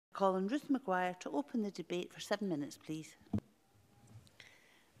call on Ruth Maguire to open the debate for 7 minutes, please.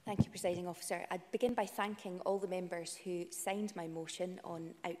 Thank you, Presiding Officer. I'd begin by thanking all the members who signed my motion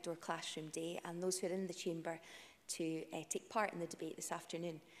on Outdoor Classroom Day and those who are in the chamber to take part in the debate this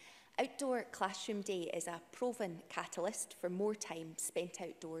afternoon. Outdoor Classroom Day is a proven catalyst for more time spent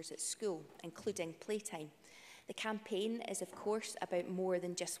outdoors at school, including playtime. The campaign is, of course, about more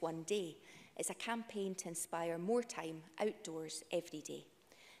than just one day. It's a campaign to inspire more time outdoors every day.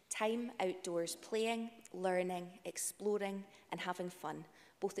 Time outdoors playing, learning, exploring and having fun,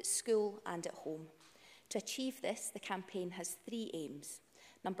 both at school and at home. To achieve this, the campaign has 3 aims.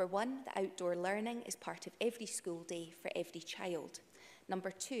 Number 1, that outdoor learning is part of every school day for every child.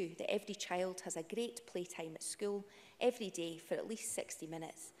 Number 2, that every child has a great playtime at school every day for at least 60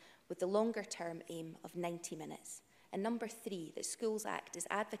 minutes, with the longer term aim of 90 minutes. And number 3, that schools act as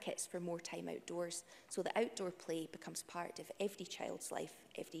advocates for more time outdoors so that outdoor play becomes part of every child's life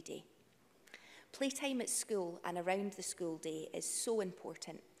every day. Playtime at school and around the school day is so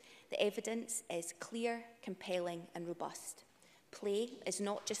important. The evidence is clear, compelling and robust. Play is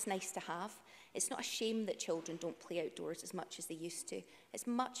not just nice to have. It's not a shame that children don't play outdoors as much as they used to. It's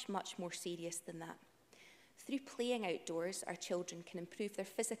much, much more serious than that. Through playing outdoors, our children can improve their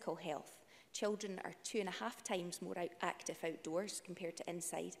physical health. Children are 2.5 times more active outdoors compared to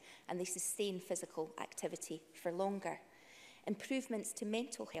inside, and they sustain physical activity for longer. Improvements to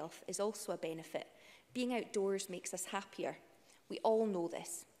mental health is also a benefit. Being outdoors makes us happier. We all know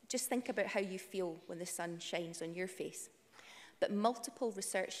this. Just think about how you feel when the sun shines on your face. But multiple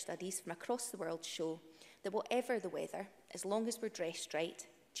research studies from across the world show that whatever the weather, as long as we're dressed right,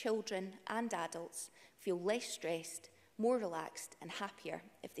 children and adults feel less stressed, more relaxed and happier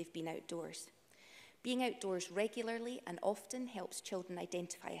if they've been outdoors. Being outdoors regularly and often helps children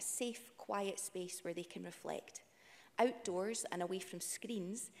identify a safe, quiet space where they can reflect. Outdoors and away from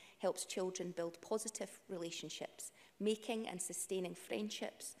screens helps children build positive relationships, making and sustaining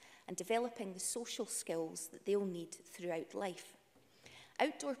friendships and developing the social skills that they'll need throughout life.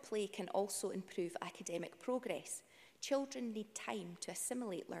 Outdoor play can also improve academic progress. Children need time to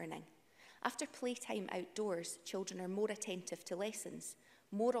assimilate learning. After playtime outdoors, children are more attentive to lessons,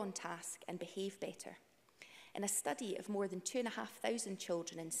 more on task and behave better. In a study of more than 2,500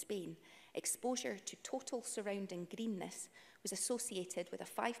 children in Spain, exposure to total surrounding greenness was associated with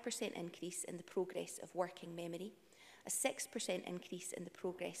a 5% increase in the progress of working memory, a 6% increase in the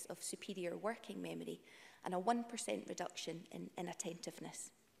progress of superior working memory, and a 1% reduction in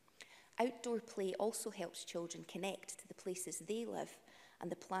attentiveness. Outdoor play also helps children connect to the places they live and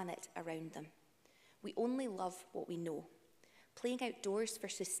the planet around them. We only love what we know. Playing outdoors for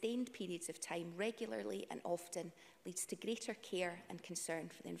sustained periods of time regularly and often leads to greater care and concern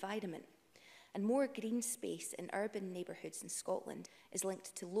for the environment. And more green space in urban neighbourhoods in Scotland is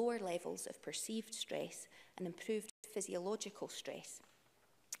linked to lower levels of perceived stress and improved physiological stress.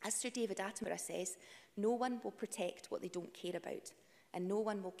 As Sir David Attenborough says, no one will protect what they don't care about, and no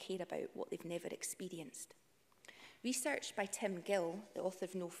one will care about what they've never experienced. Research by Tim Gill, the author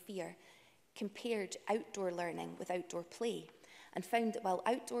of No Fear, compared outdoor learning with outdoor play and found that while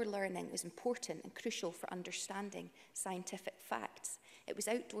outdoor learning was important and crucial for understanding scientific facts, it was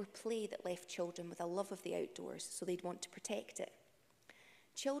outdoor play that left children with a love of the outdoors, so they'd want to protect it.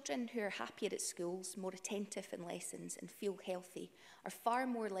 Children who are happier at schools, more attentive in lessons and feel healthy are far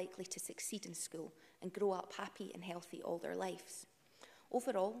more likely to succeed in school and grow up happy and healthy all their lives.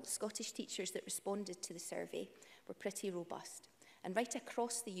 Overall, Scottish teachers that responded to the survey were pretty robust. And right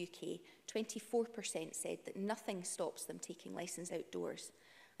across the UK, 24% said that nothing stops them taking lessons outdoors,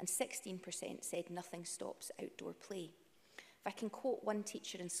 and 16% said nothing stops outdoor play. If I can quote one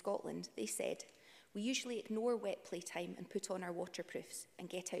teacher in Scotland, they said, "We usually ignore wet playtime and put on our waterproofs and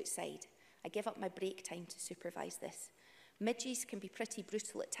get outside. I give up my break time to supervise this. Midges can be pretty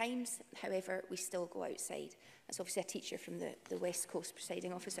brutal at times, however, we still go outside." That's obviously a teacher from the West Coast,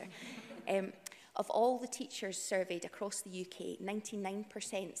 Presiding Officer. Of all the teachers surveyed across the UK,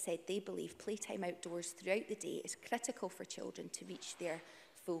 99% said they believe playtime outdoors throughout the day is critical for children to reach their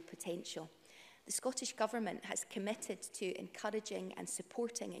full potential. The Scottish Government has committed to encouraging and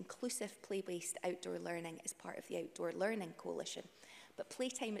supporting inclusive play-based outdoor learning as part of the Outdoor Learning Coalition. But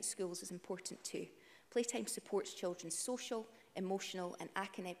playtime at schools is important too. Playtime supports children's social, emotional and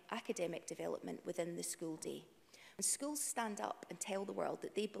academic development within the school day. When schools stand up and tell the world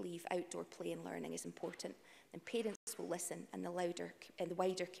that they believe outdoor play and learning is important, then parents will listen and the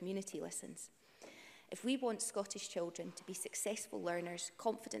wider community listens. If we want Scottish children to be successful learners,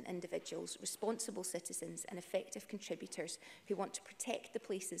 confident individuals, responsible citizens and effective contributors who want to protect the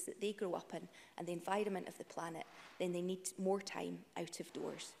places that they grow up in and the environment of the planet, then they need more time out of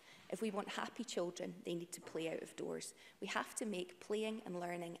doors. If we want happy children, they need to play out of doors. We have to make playing and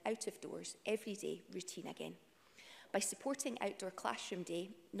learning out of doors every day routine again. By supporting Outdoor Classroom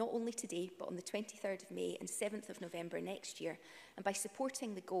Day, not only today, but on the 23rd of May and 7th of November next year, and by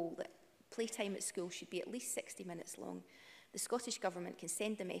supporting the goal that playtime at school should be at least 60 minutes long, the Scottish Government can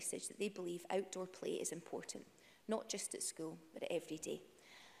send the message that they believe outdoor play is important, not just at school, but every day.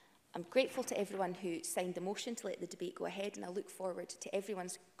 I'm grateful to everyone who signed the motion to let the debate go ahead, and I look forward to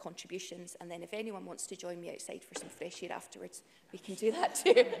everyone's contributions. And then if anyone wants to join me outside for some fresh air afterwards, we can do that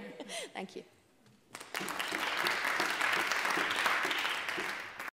too. Thank you.